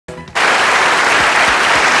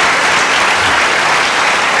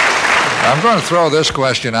I'm going to throw this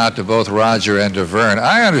question out to both Roger and to Vern.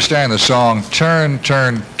 I understand the song Turn,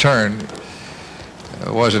 Turn, Turn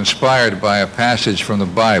was inspired by a passage from the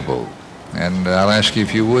Bible. And I'll ask you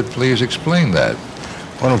if you would please explain that.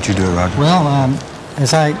 Why don't you do it, Roger? Well,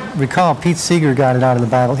 as I recall, Pete Seeger got it out of the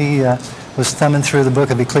Bible. He was thumbing through the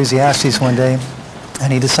book of Ecclesiastes one day,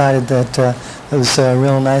 and he decided that it was a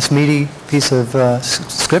real nice, meaty piece of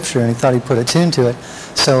scripture, and he thought he'd put a tune to it.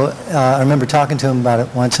 So I remember talking to him about it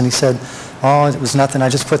once, and he said, "Oh, it was nothing. I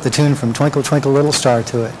just put the tune from Twinkle, Twinkle, Little Star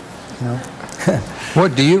to it." You know.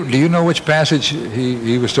 What do you know which passage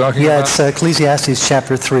he was talking about? Yeah, it's Ecclesiastes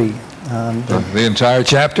chapter 3. The entire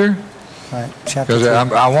chapter? Right, chapter 3.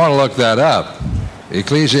 Because I want to look that up.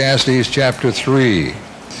 Ecclesiastes chapter 3.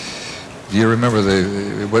 Do you remember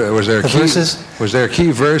was there a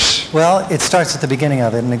key verse? Well, it starts at the beginning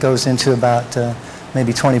of it, and it goes into about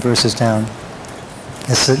maybe 20 verses down.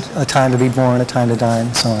 It's a time to be born, a time to die,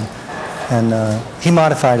 and so on. And he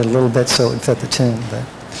modified it a little bit so it would fit the tune. But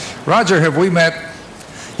Roger, have we met?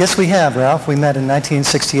 Yes, we have, Ralph. We met in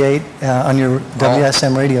 1968 on your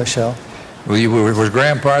WSM radio show. Was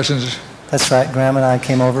Graham Parsons? That's right. Graham and I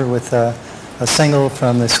came over with a single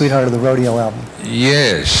from the Sweetheart of the Rodeo album.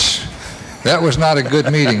 Yes. That was not a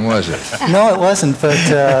good meeting, was it? No, it wasn't, but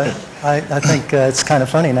I think it's kind of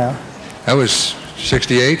funny now. That was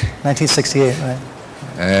 68? 1968, right.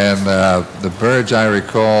 And the Byrds, I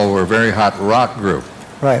recall, were a very hot rock group.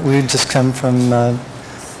 Right. We had just come from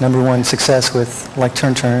 #1 success with like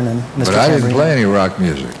Turn Turn and Mr. But I didn't play any rock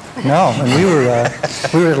music. No, and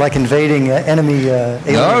we were like invading enemy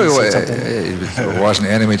aliens or something. It wasn't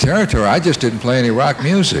enemy territory. I just didn't play any rock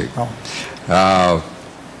music. Oh.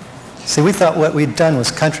 See, we thought what we'd done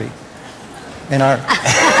was country in art.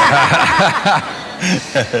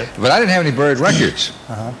 But I didn't have any Byrd records.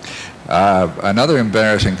 Another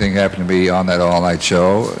embarrassing thing happened to me on that all-night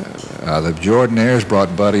show. The Jordanaires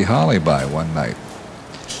brought Buddy Holly by one night.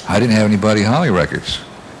 I didn't have any Buddy Holly records.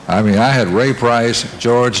 I mean, I had Ray Price,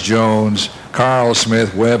 George Jones, Carl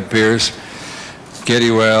Smith, Webb Pierce, Kitty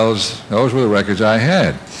Wells. Those were the records I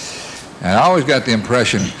had. And I always got the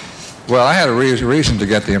impression, well, I had a reason to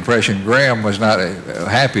get the impression Graham was not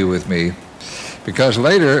happy with me, because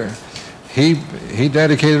later he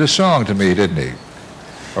dedicated a song to me, didn't he?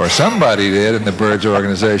 Or somebody did in the Byrds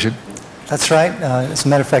organization. That's right. As a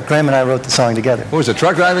matter of fact, Graham and I wrote the song together. What was it, a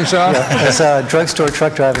truck driving song? Yeah, it's Drugstore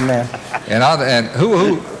Truck Driving Man. And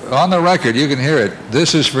who on the record, you can hear it,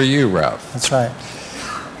 "This is for you, Ralph." That's right.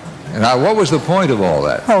 And what was the point of all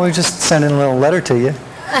that? Oh, we just sent in a little letter to you.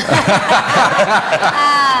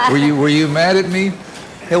 Were you mad at me?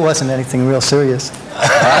 It wasn't anything real serious.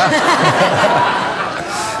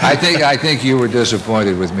 I think you were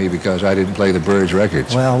disappointed with me because I didn't play the Byrds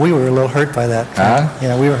records. Well, we were a little hurt by that. Huh?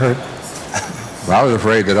 Yeah, we were hurt. Well, I was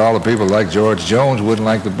afraid that all the people like George Jones wouldn't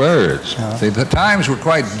like the Byrds. No. See, the times were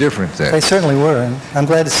quite different then. They certainly were, and I'm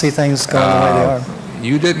glad to see things going the way they are.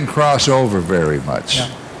 You didn't cross over very much. No.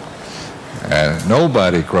 And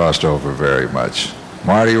nobody crossed over very much.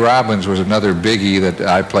 Marty Robbins was another biggie that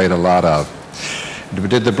I played a lot of.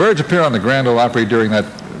 Did the Byrds appear on the Grand Ole Opry during that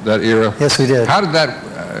era? Yes, we did. How did that,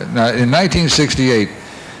 in 1968,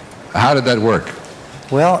 how did that work?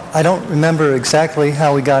 Well, I don't remember exactly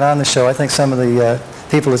how we got on the show. I think some of the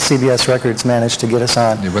people at CBS Records managed to get us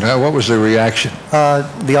on. Yeah, but what was the reaction?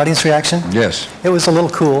 The audience reaction? Yes. It was a little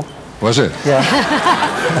cool. Was it? Yeah.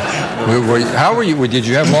 How were you? Did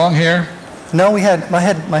you have long hair? No, I had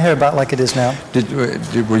my hair about like it is now.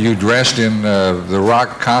 Were you dressed in the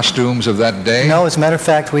rock costumes of that day? No, as a matter of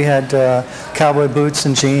fact, we had cowboy boots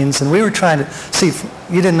and jeans, and we were trying to see.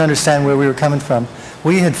 You didn't understand where we were coming from.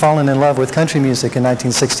 We had fallen in love with country music in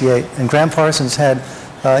 1968, and Graham Parsons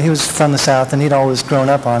he was from the South, and he'd always grown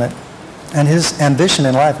up on it. And his ambition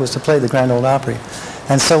in life was to play the Grand Ole Opry.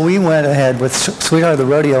 And so we went ahead with Sweetheart of the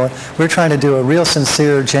Rodeo. We were trying to do a real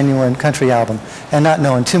sincere, genuine country album, and not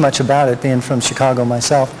knowing too much about it, being from Chicago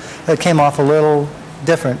myself. It came off a little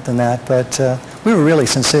different than that, but we were really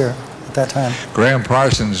sincere at that time. Graham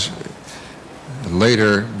Parsons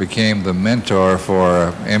later became the mentor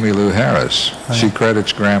for Emmylou Harris. Right. She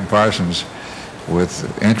credits Graham Parsons with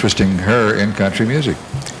interesting her in country music.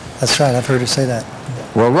 That's right, I've heard her say that.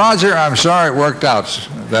 Well, Roger, I'm sorry it worked out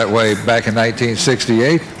that way back in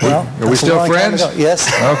 1968. Well, are we still friends? Yes.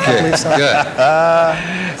 Okay, so. good.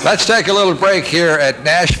 Let's take a little break here at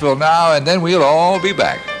Nashville now, and then we'll all be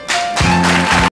back.